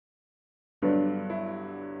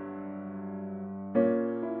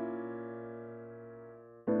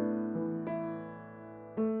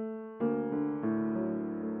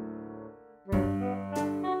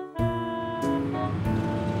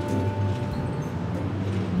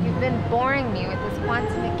boring me with this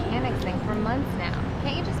quantum mechanics thing for months now.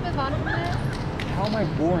 Can't you just move on from this? How am I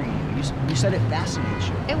boring you? You said it fascinates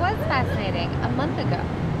you. It was fascinating a month ago.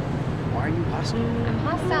 Why are you hostile? I'm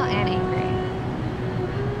hostile and angry.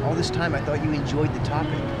 All this time I thought you enjoyed the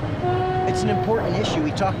topic. It's an important issue.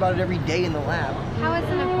 We talk about it every day in the lab. How is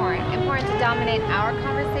it important? Important to dominate our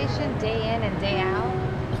conversation day in and day out?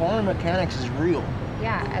 Quantum mechanics is real.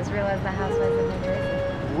 Yeah, as real as the housewives of New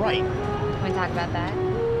Jersey. Right. Can we talk about that?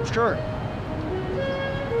 Sure.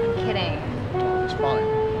 I'm kidding. It's fine.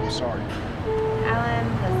 I'm sorry. Alan,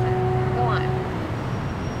 listen. Go on.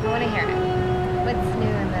 I want to hear it. What's new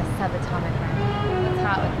in the subatomic realm? What's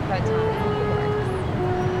hot with protons and quarks?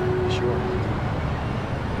 Sure.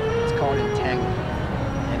 It's called Entangled.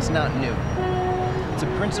 And it's not new. It's a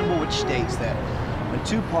principle which states that when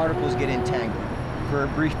two particles get entangled for a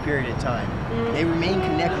brief period of time, they remain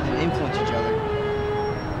connected and influence each other,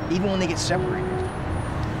 even when they get separated.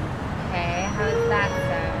 Okay, how is that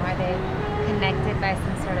so? Are they connected by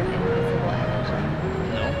some sort of invisible energy?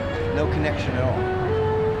 No connection at all.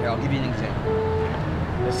 Here, I'll give you an example.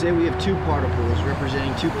 Let's say we have two particles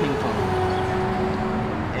representing two ping pong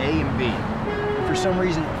balls, A and B. And for some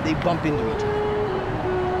reason, they bump into each other.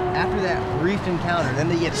 After that brief encounter, then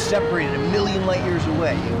they get separated a million light years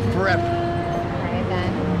away, forever. Right,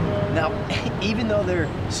 then. Now, even though they're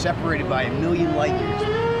separated by a million light years,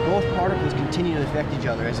 both particles continue to affect each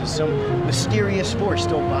other as if some mysterious force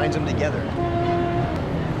still binds them together.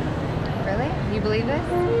 Really? You believe this?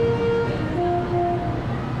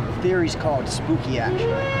 The theory's called spooky action.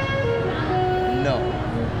 No,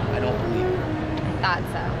 I don't believe it. I thought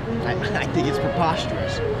so. I think it's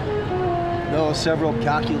preposterous. Though several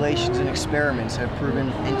calculations and experiments have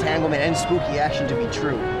proven entanglement and spooky action to be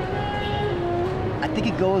true, I think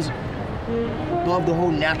it goes above the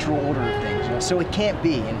whole natural order of things, you know? So it can't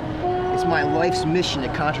be, and it's my life's mission to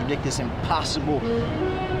contradict this impossible.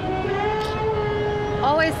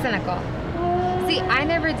 Always cynical. See, I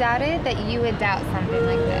never doubted that you would doubt something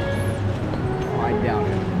like this. Oh, I doubt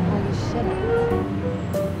it. Well, you shouldn't.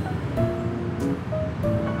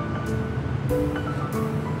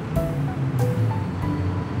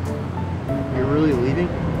 You're really leaving?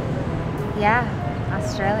 Yeah,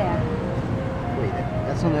 Australia. Wait,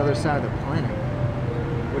 that's on the other side of the planet.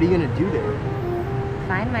 What are you gonna do there?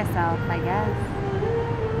 Find myself, I guess.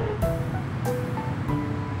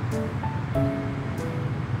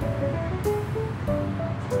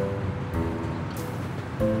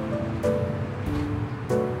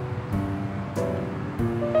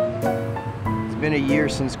 It's been a year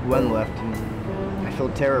since Gwen left, and I feel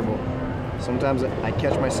terrible. Sometimes I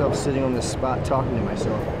catch myself sitting on this spot talking to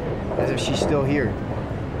myself, as if she's still here.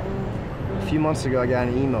 A few months ago, I got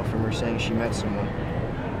an email from her saying she met someone,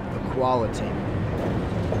 a koala tamer.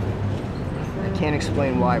 I can't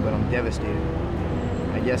explain why, but I'm devastated.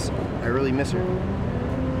 I guess I really miss her.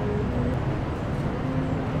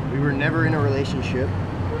 We were never in a relationship,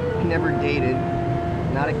 we never dated,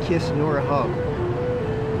 not a kiss nor a hug.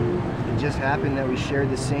 It just happened that we shared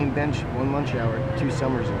the same bench one lunch hour 2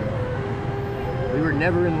 summers ago. We were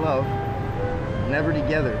never in love, never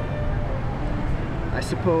together. I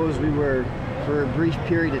suppose we were, for a brief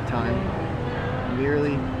period of time,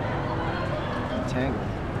 merely entangled.